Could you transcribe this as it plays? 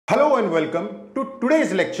Hello and welcome to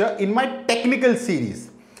today's lecture in my technical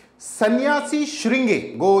series. Sannyasi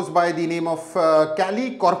Shringe goes by the name of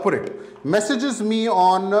Cali Corporate, messages me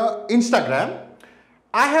on Instagram.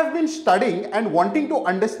 I have been studying and wanting to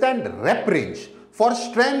understand rep range for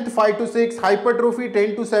strength 5 to 6, hypertrophy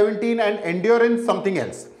 10 to 17 and endurance something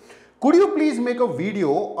else. Could you please make a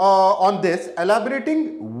video on this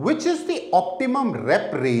elaborating which is the optimum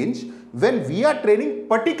rep range when we are training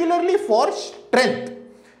particularly for strength?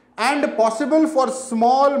 And possible for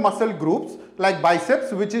small muscle groups like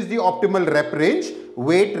biceps, which is the optimal rep range,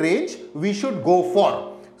 weight range we should go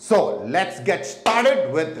for. So let's get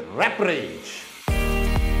started with rep range.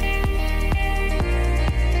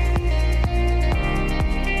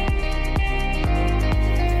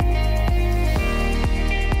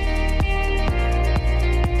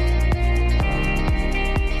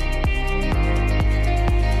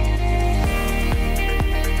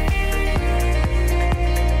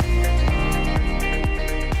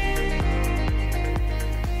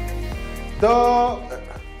 The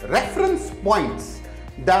reference points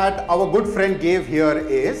that our good friend gave here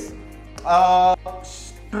is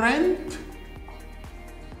strength.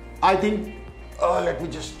 I think, let me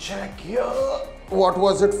just check here. What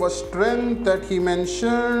was it for strength that he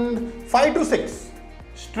mentioned? 5 to 6.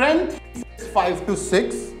 Strength is 5 to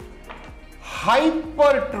 6.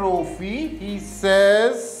 Hypertrophy, he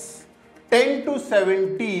says 10 to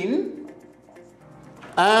 17.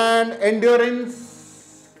 And endurance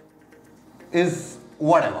is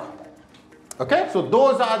whatever. Okay, so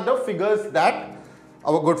those are the figures that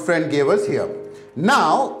our good friend gave us here.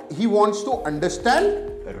 Now he wants to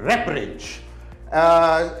understand rep range.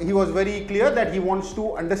 He was very clear that he wants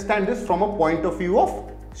to understand this from a point of view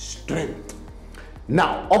of strength.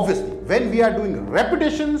 Now obviously when we are doing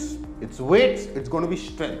repetitions, it's weights, it's going to be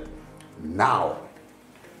strength. Now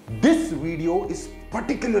this video is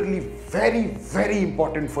particularly very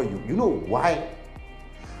important for you. You know why?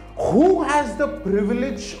 Who has the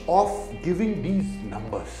privilege of giving these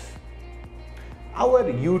numbers? Our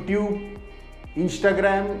YouTube,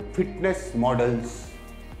 Instagram fitness models,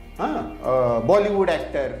 Bollywood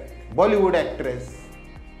actor, Bollywood actress.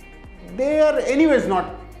 They are anyways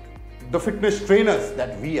not the fitness trainers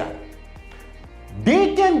that we are.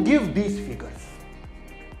 They can give these figures.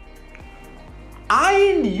 I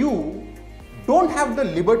and you don't have the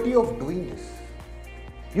liberty of doing this.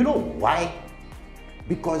 You know why?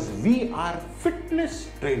 Because we are fitness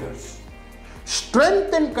trainers,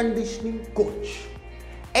 strength and conditioning coach,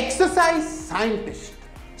 exercise scientist,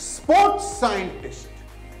 sports scientist.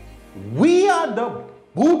 We are the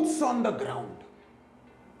boots on the ground.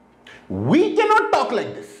 We cannot talk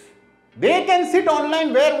like this. They can sit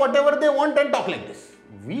online, wear whatever they want and talk like this.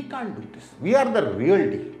 We can't do this. We are the real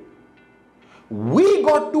deal. We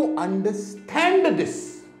got to understand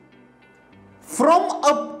this from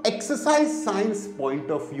an exercise science point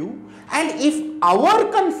of view, and if our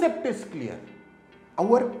concept is clear,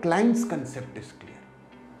 our client's concept is clear.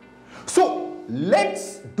 So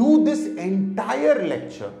let's do this entire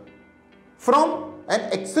lecture from an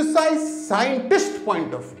exercise scientist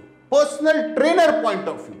point of view, personal trainer point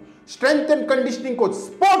of view, strength and conditioning coach,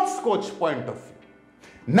 sports coach point of view.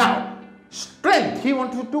 Now strength, he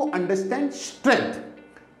wants you to understand strength.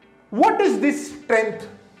 What is this strength?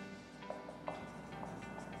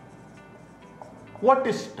 What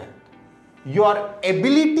is strength? Your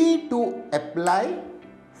ability to apply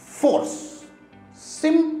force.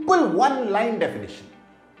 Simple one-line definition.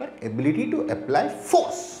 Your ability to apply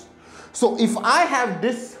force. So if I have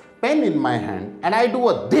this pen in my hand and I do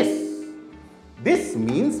a this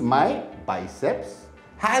means my biceps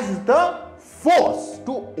has the force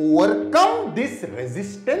to overcome this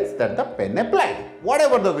resistance that the pen applied,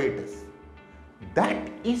 whatever the weight is. That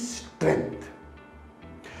is strength.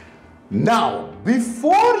 Now,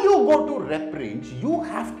 before you go to rep range, you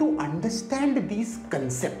have to understand these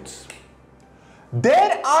concepts.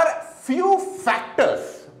 There are few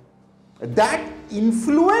factors that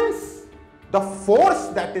influence the force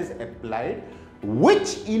that is applied,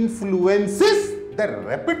 which influences the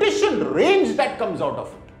repetition range that comes out of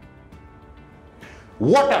it.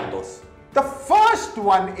 What are those? The first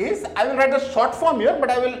one is, I will write a short form here,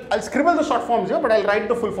 but I'll scribble the short forms here, but I'll write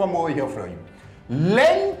the full form over here for you.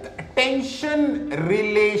 Length tension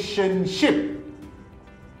relationship.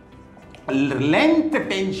 Length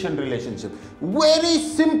tension relationship. Very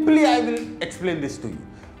simply I will explain this to you.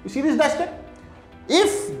 You see this duster?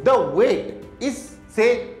 If the weight is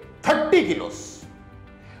say 30 kilos,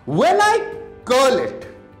 when I curl it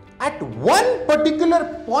at one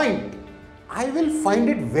particular point, I will find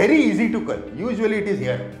it very easy to curl. Usually it is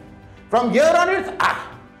here. From here on it's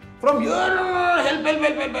From here, help.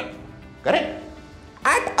 Correct?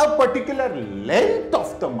 At a particular length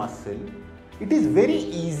of the muscle, it is very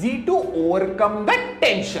easy to overcome the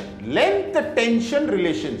tension, length-tension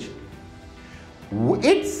relationship.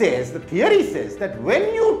 It says, the theory says that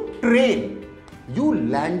when you train, you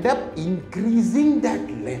land up increasing that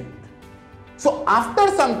length. So after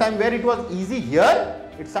some time where it was easy here,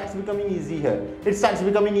 it starts becoming easy here. It starts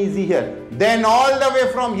becoming easy here. Then all the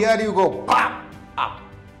way from here you go pop, up.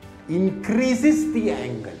 Increases the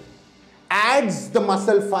angle, adds the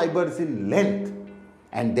muscle fibers in length,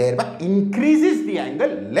 and thereby increases the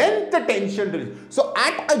angle, length tension. So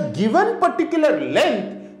at a given particular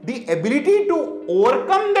length, the ability to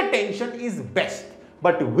overcome the tension is best.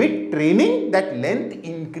 But with training, that length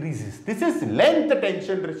increases. This is length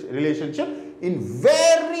tension relationship in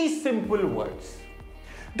very simple words.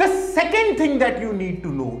 The second thing that you need to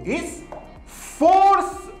know is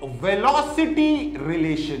force-velocity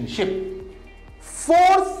relationship.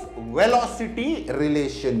 Force-velocity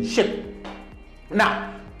relationship.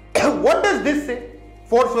 Now, what does this say?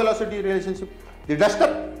 Force-velocity relationship. The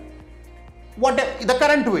duster, the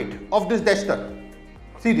current weight of this duster.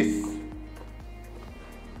 See this.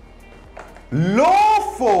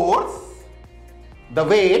 Low force, the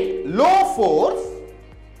weight, low force,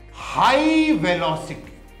 high velocity.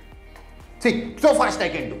 See, so fast I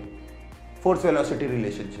can do. Force velocity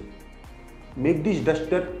relationship. Make this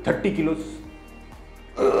duster 30 kilos.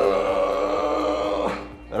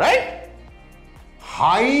 Right?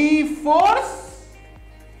 High force,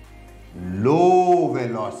 low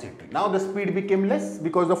velocity. Now the speed became less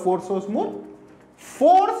because the force was more.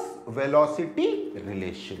 Force velocity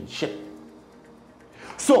relationship.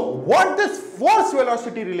 So what this force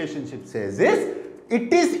velocity relationship says is,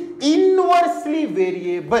 it is inversely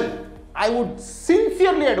variable. I would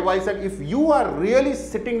sincerely advise that if you are really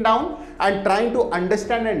sitting down and trying to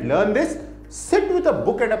understand and learn this, sit with a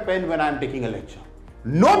book and a pen when I am taking a lecture.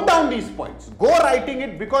 Note down these points. Go writing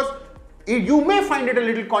it, because you may find it a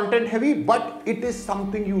little content heavy, but it is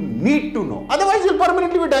something you need to know. Otherwise, you'll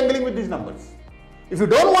permanently be dangling with these numbers. If you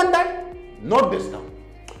don't want that, note this down.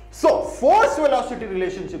 So, force velocity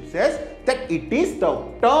relationship says that the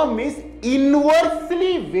term is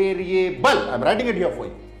inversely variable. I am writing it here for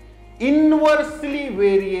you. Inversely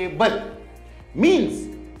variable means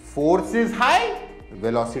force is high,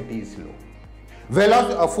 velocity is low.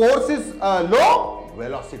 Force is low,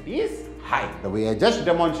 velocity is high. The way I just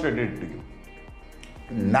demonstrated it to you.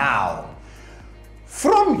 Now,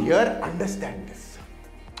 from here, understand this.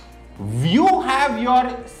 You have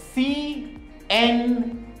your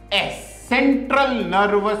CNS, central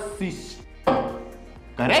nervous system,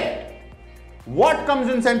 correct? What comes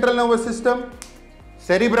in central nervous system?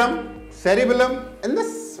 Cerebrum, cerebellum, and the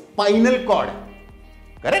spinal cord,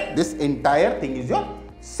 correct? This entire thing is your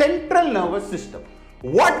central nervous system.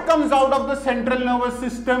 What comes out of the central nervous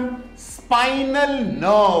system? Spinal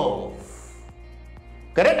nerve,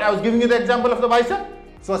 correct? I was giving you the example of the bicep.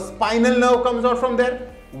 So a spinal nerve comes out from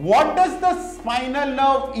there. What does the spinal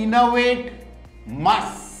nerve innervate?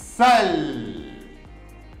 Muscle.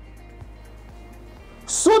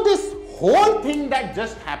 So this whole thing that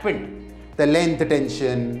just happened, the length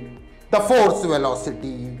tension, the force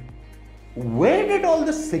velocity, where did all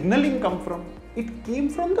the signaling come from? It came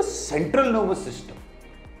from the central nervous system.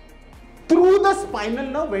 Through the spinal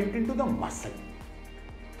nerve went into the muscle.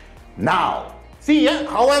 Now, see here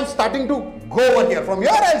how I am starting to go over here. From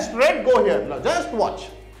here I'll straight go here. Now just watch.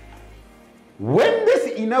 When this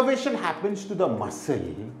innervation happens to the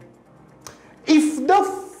muscle, if the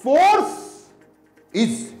force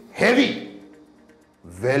is heavy,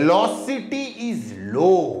 velocity is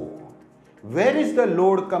low. Where is the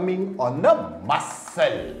load coming? On the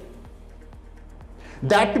muscle.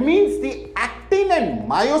 That means the actin and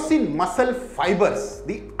myosin muscle fibers,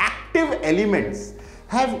 the active elements,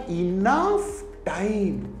 have enough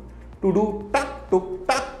time to do tuck, tuk,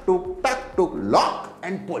 tuck, tuk, tuck, tuk, lock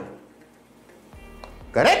and pull.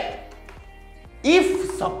 Correct?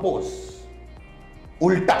 If suppose,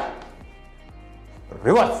 ulta,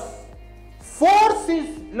 reverse, force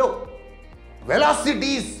is low,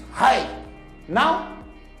 velocity is high. Now,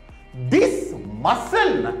 this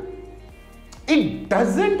muscle, it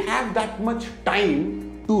doesn't have that much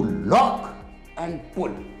time to lock and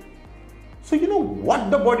pull. So, you know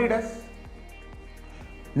what the body does?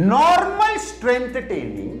 Normal strength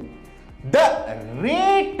training, the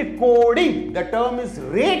rate coding, the term is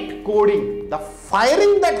rate coding, the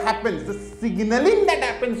firing that happens, the signaling that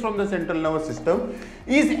happens from the central nervous system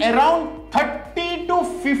is around 30 to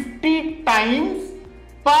 50 times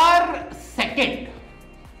per second.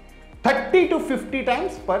 30 to 50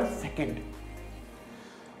 times per second.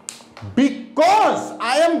 Because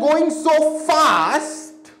I am going so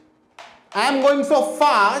fast, and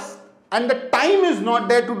the time is not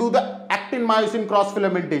there to do the actin-myosin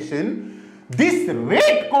cross-filamentation, this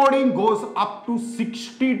rate coding goes up to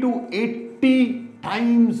 60 to 80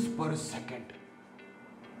 times per second.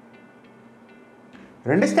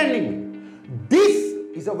 You're understanding me? This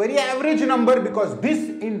is a very average number, because this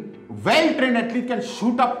in well-trained athlete can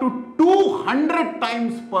shoot up to 200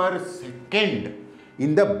 times per second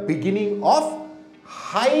in the beginning of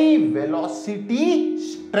high velocity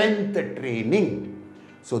strength training.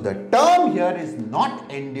 So the term here is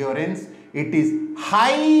not endurance, it is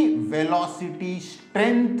high velocity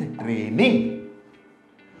strength training.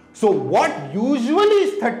 So what usually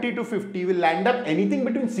is 30 to 50 will land up anything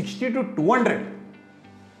between 60 to 200,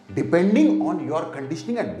 depending on your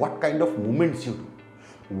conditioning and what kind of movements you do.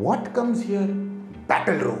 What comes here?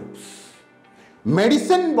 Battle ropes,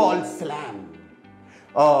 medicine ball slam,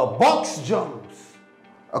 box jumps,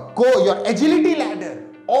 your agility ladder,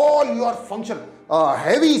 all your function,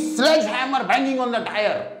 heavy sledgehammer banging on the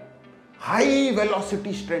tire. High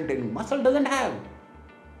velocity strength training. Muscle doesn't have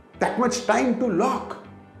that much time to lock.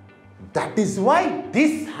 That is why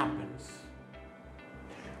this happens.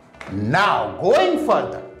 Now, going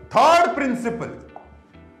further, third principle,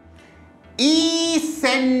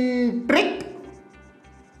 eccentric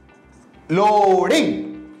loading.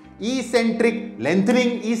 Eccentric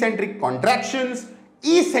lengthening, eccentric contractions.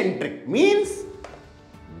 Eccentric means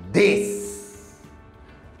this.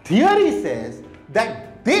 Theory says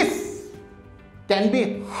that this can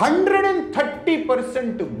be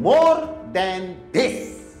 130% more than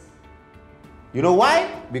this. You know why?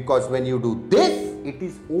 Because when you do this, it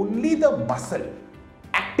is only the muscle,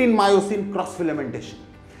 actin-myosin cross-filamentation.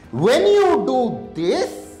 When you do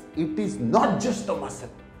this, it is not just the muscle.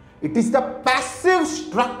 It is the passive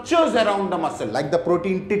structures around the muscle, like the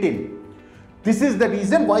protein titin. This is the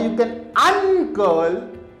reason why you can uncurl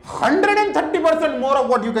 130% more of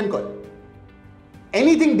what you can curl.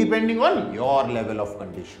 Anything depending on your level of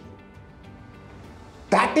conditioning.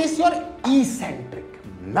 That is your eccentric.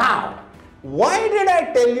 Now, why did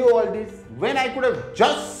I tell you all this when I could have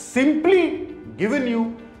just simply given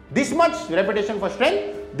you this much repetition for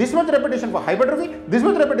strength, this much repetition for hypertrophy, this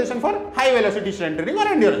much repetition for high velocity strength training or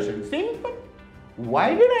endurance training? Simple.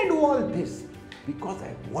 Why did I do all this? Because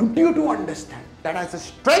I want you to understand that as a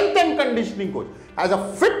strength and conditioning coach, as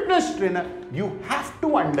a fitness trainer, you have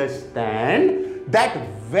to understand that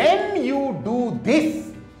when you do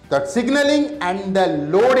this, the signaling and the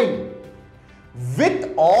loading,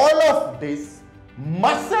 with all of this,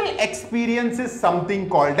 muscle experiences something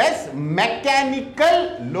called as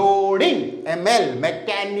mechanical loading. ML,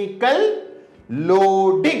 mechanical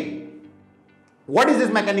loading. What is this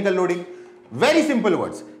mechanical loading? Very simple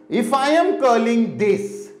words. If I am curling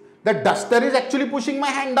this, the duster is actually pushing my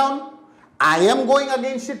hand down. I am going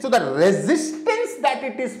against it. So the resistance that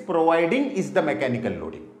it is providing is the mechanical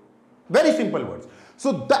loading. Very simple words.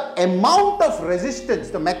 So the amount of resistance,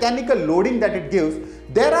 the mechanical loading that it gives,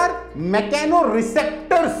 there are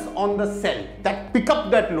mechanoreceptors on the cell that pick up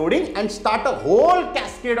that loading and start a whole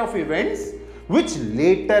cascade of events, which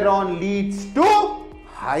later on leads to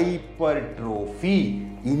hypertrophy,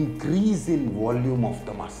 increase in volume of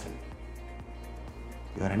the muscle.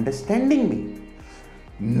 You are understanding me?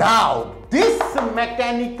 Now, this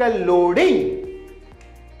mechanical loading,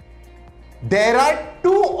 there are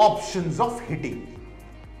two options of hitting.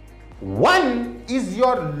 One is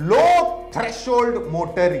your low threshold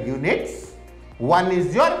motor units. One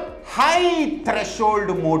is your high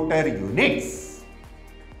threshold motor units.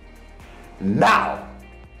 Now,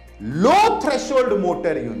 low threshold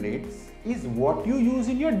motor units is what you use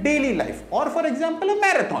in your daily life, or for example a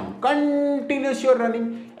marathon, continuous you're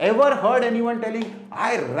running. Ever heard anyone telling,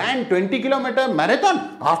 I ran 20-kilometer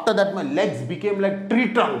marathon, after that my legs became like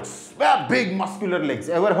tree trunks, big muscular legs?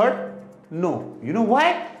 Ever heard? No. You know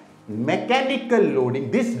why? Mechanical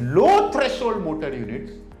loading, this low threshold motor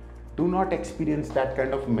units do not experience that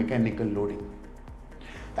kind of mechanical loading.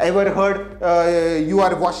 Ever heard you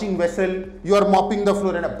are washing vessel, you are mopping the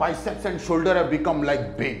floor and a biceps and shoulder have become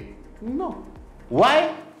like big? No.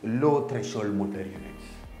 Why? Low threshold motor units.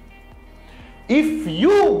 If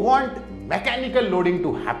you want mechanical loading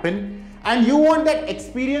to happen and you want that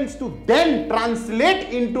experience to then translate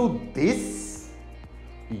into this,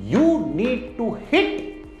 you need to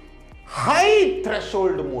hit high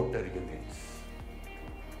threshold motor units.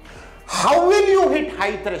 How will you hit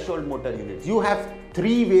high threshold motor units? You have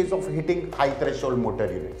three ways of hitting high threshold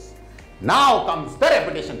motor units. Now comes the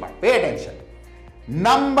repetition part. Pay attention.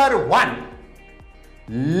 Number one,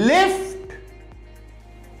 lift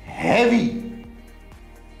heavy.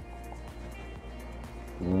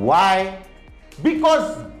 Why?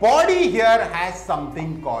 Because body here has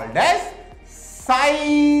something called as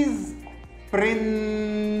size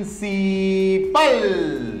principle.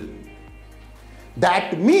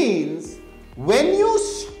 That means when you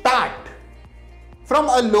start from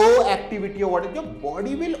a low activity or whatever, your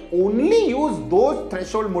body will only use those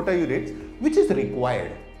threshold motor units which is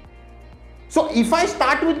required. So if I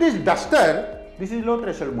start with this duster, this is low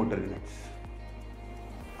threshold motor units.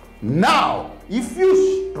 Now, if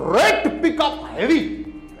you straight pick up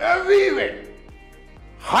heavy weight,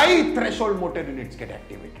 high threshold motor units get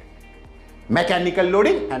activated. Mechanical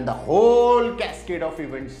loading and the whole cascade of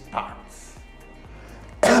events starts.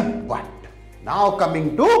 But now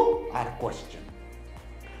coming to our question.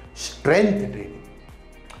 Strength training,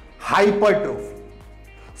 hypertrophy.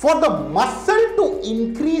 For the muscle to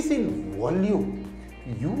increase in volume,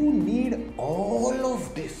 you need all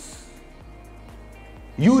of this.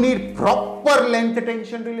 You need proper length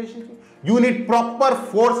tension relationship. You need proper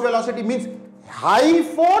force velocity, means high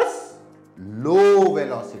force, low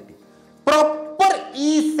velocity. Proper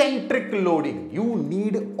eccentric loading. You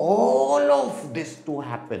need all of this to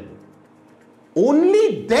happen.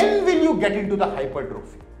 Only then will you get into the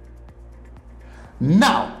hypertrophy.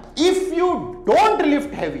 Now, if you don't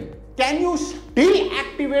lift heavy, can you still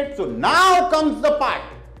activate? So now comes the part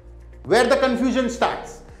where the confusion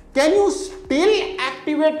starts. Can you still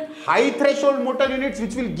activate high threshold motor units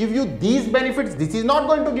which will give you these benefits? This is not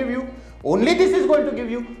going to give you. Only this is going to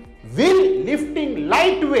give you. Will lifting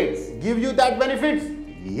light weights give you that benefits?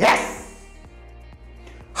 Yes.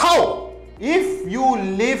 How? If you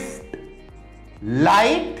lift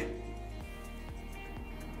light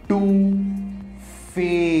to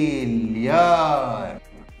failure.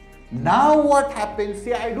 Now what happens?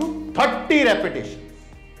 Say I do 30 repetitions.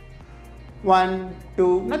 1,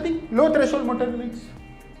 2, nothing. Low threshold motor units.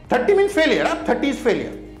 30 means failure. 30 is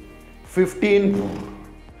failure. 15,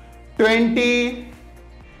 20,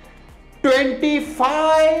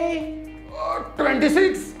 25,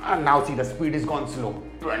 26. And now see the speed is gone slow.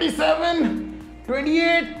 27,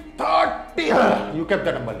 28, 30. You kept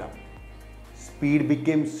the number down. Speed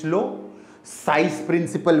became slow. Size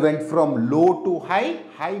principle went from low to high.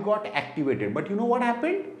 High got activated. But you know what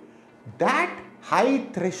happened? That high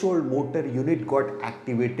threshold motor unit got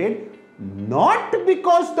activated not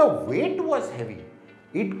because the weight was heavy.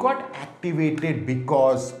 It got activated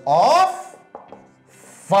because of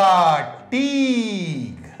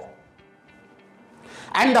fatigue.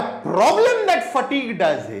 And the problem that fatigue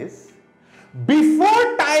does is,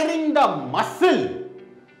 before tiring the muscle,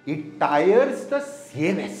 it tires the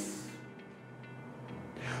CNS.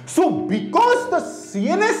 So because the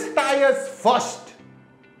CNS tires first,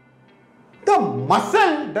 the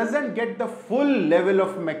muscle doesn't get the full level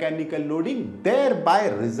of mechanical loading, thereby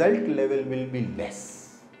result level will be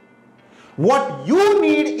less. What you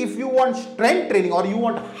need if you want strength training or you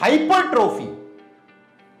want hypertrophy,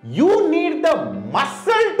 you need the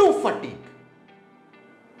muscle to fatigue.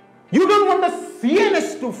 You don't want the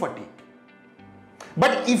CNS to fatigue.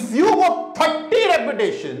 But if you go 30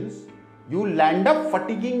 repetitions, you land up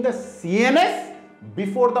fatiguing the CNS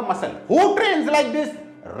before the muscle. Who trains like this?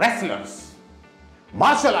 Wrestlers,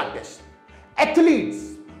 martial artists,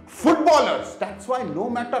 athletes, footballers. That's why no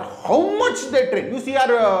matter how much they train, you see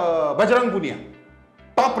our Bajrang Punia,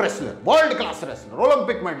 top wrestler, world class wrestler,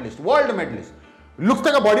 Olympic medalist, world medalist. Looks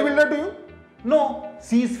like a bodybuilder to you? No,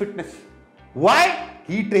 sees fitness. Why?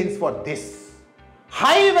 He trains for this.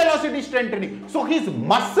 High velocity strength training. So his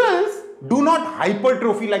muscles do not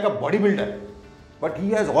hypertrophy like a bodybuilder. But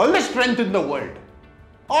he has all the strength in the world.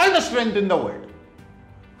 All the strength in the world.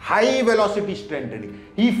 High velocity strength training.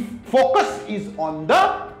 His focus is on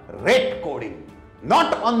the rate coding,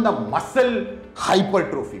 not on the muscle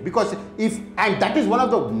hypertrophy. Because and that is one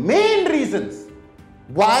of the main reasons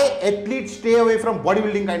why athletes stay away from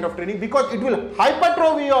bodybuilding kind of training, because it will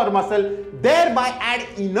hypertrophy your muscle, thereby add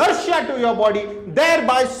inertia to your body,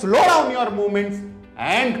 thereby slow down your movements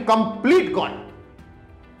and complete gone.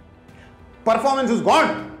 Performance is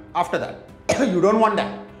gone after that. You don't want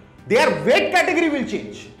that. Their weight category will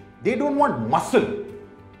change. They don't want muscle.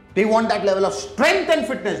 They want that level of strength and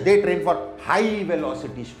fitness. They train for high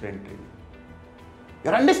velocity strength training.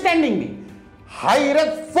 You're understanding me? High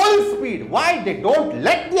reps, full speed. Why? They don't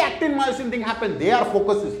let the actin myosin thing happen. Their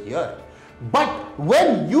focus is here. But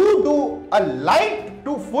when you do a light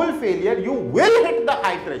to full failure, you will hit the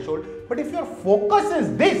high threshold. But if your focus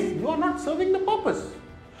is this, you are not serving the purpose.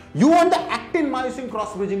 You want the actin myosin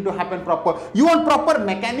cross bridging to happen proper. You want proper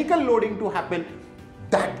mechanical loading to happen.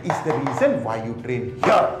 That is the reason why you train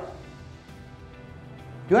here.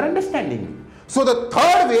 You are understanding me? So the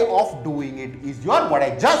third way of doing it is your, what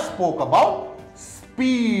I just spoke about,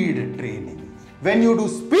 speed training. When you do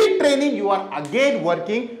speed training, you are again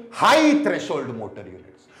working high threshold motor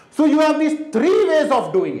units. So you have these three ways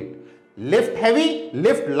of doing it. Lift heavy,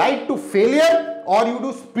 lift light to failure, or you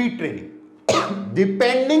do speed training,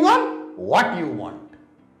 depending on what you want.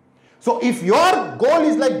 So if your goal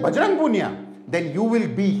is like Bajrang Punia, then you will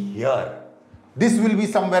be here. This will be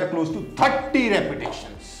somewhere close to 30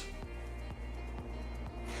 repetitions.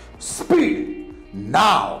 Speed.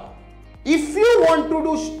 Now, if you want to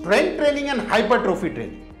do strength training and hypertrophy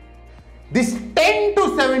training, this 10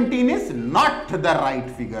 to 17 is not the right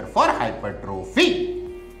figure for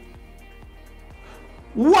hypertrophy.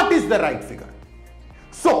 What is the right figure?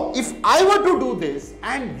 So, if I were to do this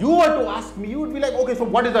and you were to ask me, you would be like, okay, so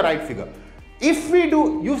what is the right figure? If we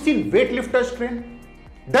do, you've seen weightlifters train.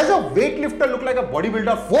 Does a weightlifter look like a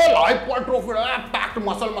bodybuilder? Full hypertrophy, packed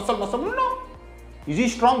muscle. No. Is he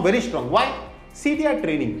strong? Very strong. Why? See, they are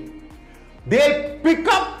training. They'll pick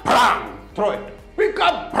up, bang, throw it. Pick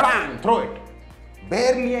up, bang, throw it.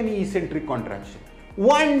 Barely any eccentric contraction.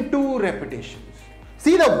 1-2 repetitions.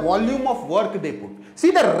 See the volume of work they put.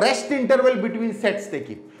 See the rest interval between sets they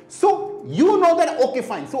keep. So you know that, okay,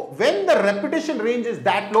 fine. So when the repetition range is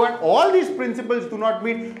that low and all these principles do not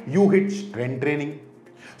meet, you hit strength training.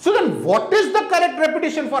 So then what is the correct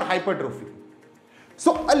repetition for hypertrophy?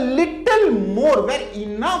 So a little more, where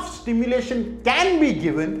enough stimulation can be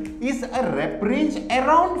given, is a rep range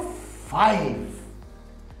around 5.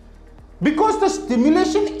 Because the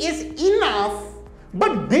stimulation is enough,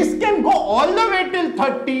 but this can go all the way till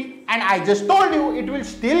 30, and I just told you it will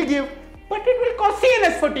still give, but it will cause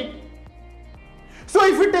CNS fatigue. So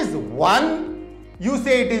if it is 1, you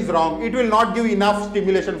say it is wrong. It will not give enough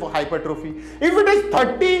stimulation for hypertrophy. If it is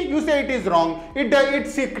 30, you say it is wrong. It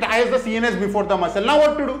tires the CNS before the muscle. Now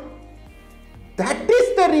what to do? That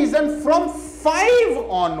is the reason from 5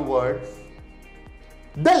 onwards,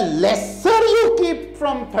 the lesser you keep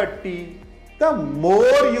from 30, the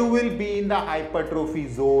more you will be in the hypertrophy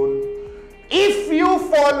zone. If you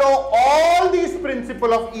follow all these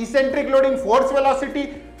principles of eccentric loading, force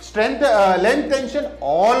velocity, strength, length tension,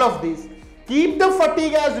 all of these, keep the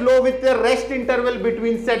fatigue as low with the rest interval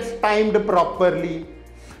between sets timed properly.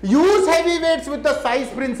 Use heavy weights with the size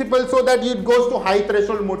principle so that it goes to high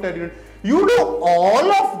threshold motor unit. You do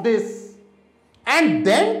all of this and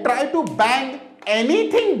then try to bang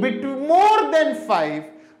anything between more than 5,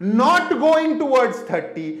 not going towards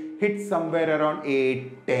 30, hit somewhere around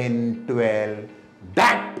 8, 10, 12.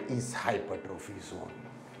 That is hypertrophy zone.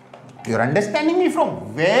 You're understanding me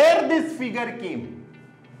from where this figure came?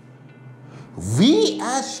 We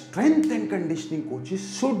as strength and conditioning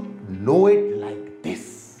coaches should know it like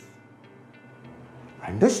this.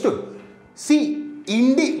 Understood? See,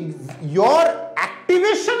 your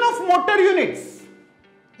activation of motor units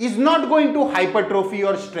is not going to hypertrophy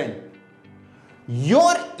or strength.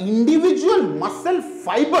 Your individual muscle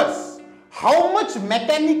fibers, how much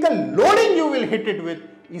mechanical loading you will hit it with,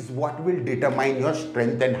 is what will determine your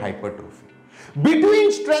strength and hypertrophy.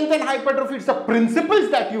 Between strength and hypertrophy, it's the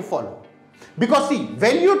principles that you follow. Because see,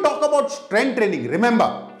 when you talk about strength training,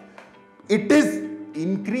 remember, it is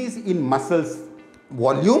increase in muscles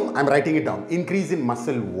volume. I'm writing it down. Increase in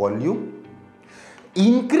muscle volume.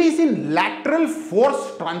 Increase in lateral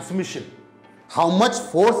force transmission. How much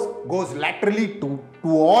force goes laterally to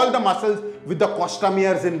all the muscles with the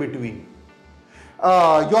costomeres in between.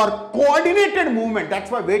 Your coordinated movement.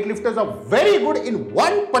 That's why weightlifters are very good in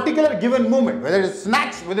one particular given movement. Whether it's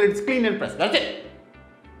snatch, whether it's clean and press. That's it.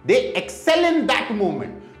 They excel in that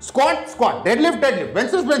movement. Squat, squat, deadlift, deadlift, bench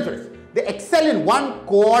press, bench press. They excel in one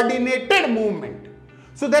coordinated movement.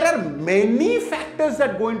 So there are many factors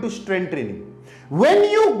that go into strength training. When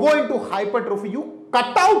you go into hypertrophy, you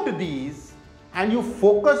cut out these and you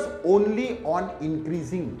focus only on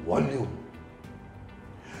increasing volume.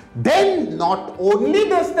 Then not only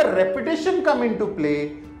does the repetition come into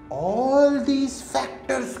play, all these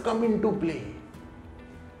factors come into play.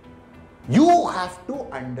 You have to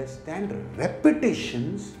understand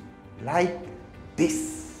repetitions like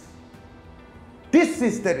this. This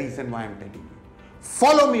is the reason why I'm telling you.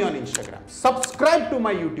 Follow me on Instagram. Subscribe to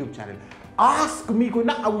my YouTube channel. Ask me,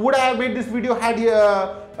 would I have made this video had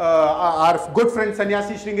our good friend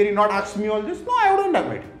Sannyasi Sringeri not asked me all this? No, I wouldn't have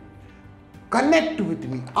made it. Connect with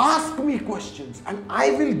me. Ask me questions and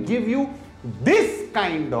I will give you this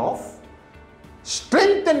kind of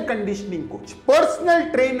strength and conditioning coach,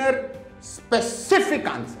 personal trainer specific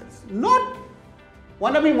answers, not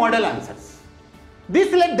wannabe model answers.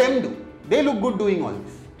 This let them do. They look good doing all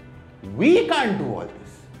this. We can't do all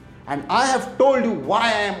this. And I have told you why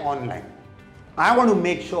I am online. I want to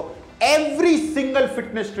make sure every single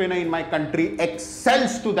fitness trainer in my country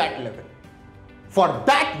excels to that level. For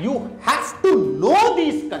that, you have to know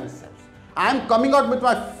these concepts. I am coming out with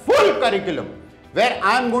my full curriculum where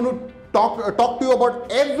I am going to talk to you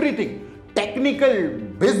about everything. Technical,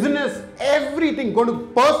 business, everything. Going to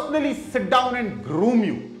personally sit down and groom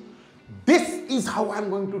you. This is how I'm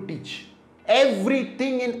going to teach.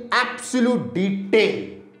 Everything in absolute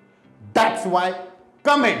detail. That's why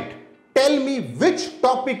comment. Tell me which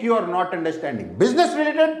topic you are not understanding. Business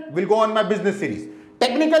related will go on my business series.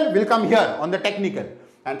 Technical will come here on the technical.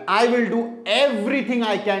 And I will do everything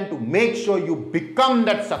I can to make sure you become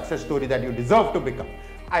that success story that you deserve to become.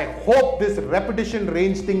 I hope this repetition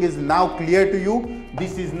range thing is now clear to you.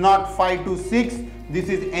 This is not 5 to 6. This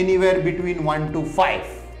is anywhere between 1 to 5.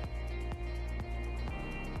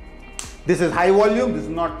 This is high volume. This is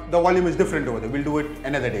not, the volume is different over there. We'll do it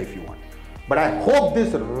another day if you want. But I hope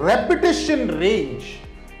this repetition range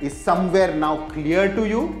is somewhere now clear to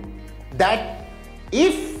you, that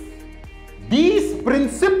if these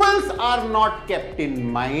principles are not kept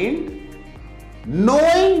in mind,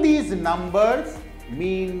 knowing these numbers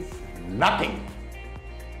means nothing.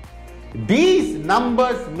 These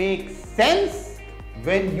numbers make sense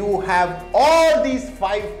when you have all these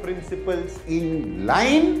 5 principles in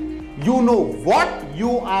line. You know what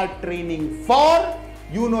you are training for.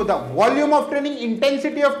 You know the volume of training,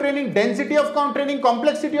 intensity of training, density of training,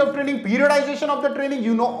 complexity of training, periodization of the training.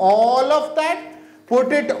 You know all of that.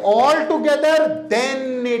 Put it all together,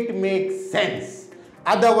 then it makes sense.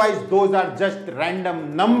 Otherwise, those are just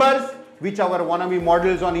random numbers which our wannabe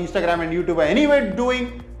models on Instagram and YouTube are anyway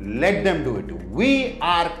doing. Let them do it. We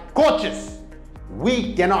are coaches.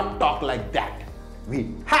 We cannot talk like that.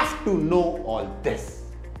 We have to know all this.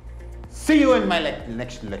 See you in my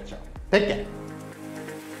next lecture. Take care.